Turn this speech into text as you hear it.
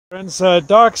Friends,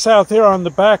 Doc's out here on the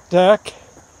back deck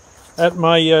at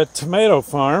my tomato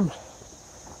farm,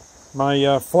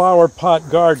 my flower pot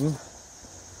garden,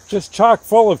 just chock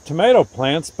full of tomato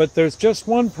plants, but there's just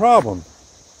one problem.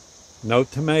 No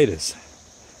tomatoes.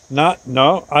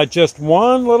 Just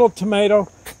one little tomato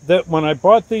that when I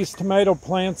bought these tomato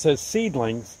plants as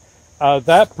seedlings,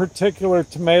 that particular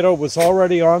tomato was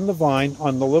already on the vine,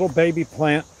 on the little baby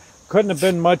plant. Couldn't have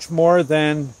been much more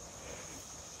than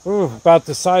about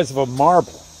the size of a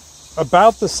marble.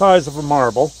 About the size of a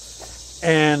marble.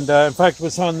 And in fact, it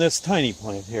was on this tiny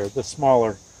plant here, the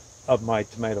smaller of my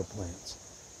tomato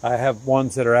plants. I have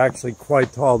ones that are actually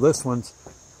quite tall. This one's,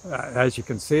 as you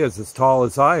can see, is as tall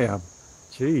as I am.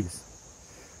 Jeez.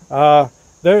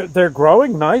 They're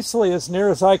growing nicely as near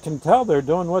as I can tell. They're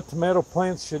doing what tomato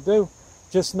plants should do.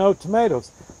 Just no tomatoes.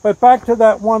 But back to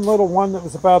that one little one that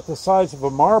was about the size of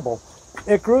a marble.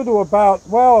 It grew to about,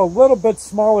 well, a little bit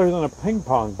smaller than a ping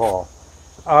pong ball.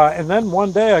 And then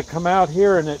one day I come out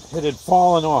here and it had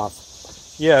fallen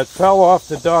off. Yeah, it fell off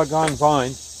the doggone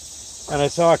vine. And I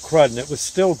saw a crud and it was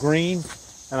still green.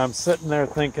 And I'm sitting there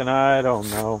thinking, I don't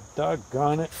know,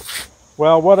 doggone it.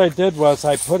 Well, what I did was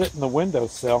I put it in the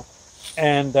windowsill.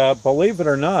 And believe it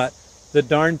or not, the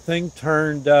darn thing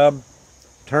turned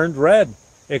red.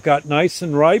 It got nice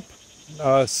and ripe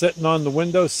sitting on the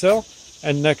windowsill.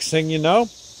 And next thing you know,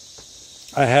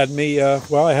 I had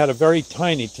a very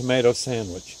tiny tomato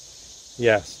sandwich.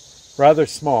 Yes, rather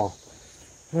small.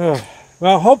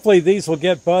 Well, hopefully these will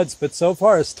get buds, but so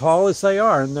far as tall as they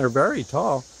are, and they're very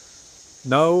tall,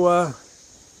 no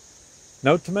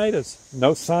tomatoes,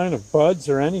 no sign of buds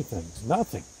or anything,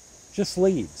 nothing, just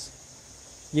leaves.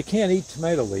 You can't eat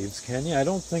tomato leaves, can you? I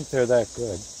don't think they're that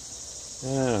good.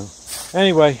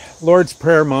 Anyway, Lord's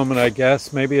Prayer moment, I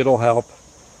guess. Maybe it'll help.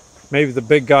 Maybe the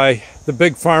big guy, the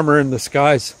big farmer in the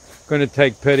sky's going to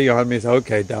take pity on me. Say,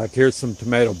 okay, Doc, here's some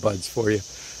tomato buds for you.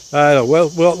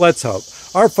 Well, let's hope.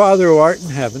 Our Father who art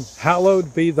in heaven,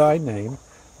 hallowed be thy name.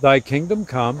 Thy kingdom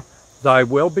come, thy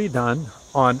will be done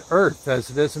on earth as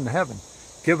it is in heaven.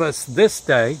 Give us this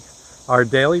day our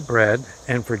daily bread,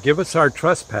 and forgive us our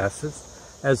trespasses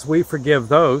as we forgive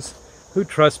those who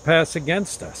trespass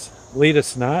against us. Lead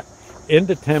us not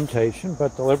into temptation,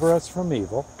 but deliver us from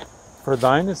evil. For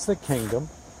thine is the kingdom,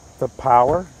 the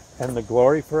power, and the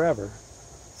glory forever.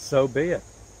 So be it.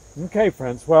 Okay,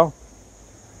 friends. Well,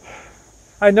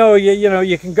 I know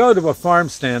you can go to a farm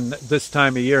stand this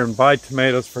time of year and buy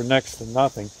tomatoes for next to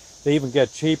nothing. They even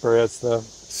get cheaper as the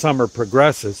summer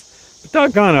progresses. But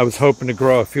doggone, I was hoping to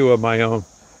grow a few of my own.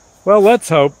 Well, let's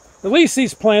hope. At least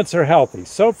these plants are healthy.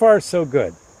 So far, so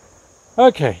good.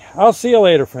 Okay, I'll see you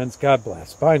later, friends. God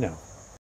bless. Bye now.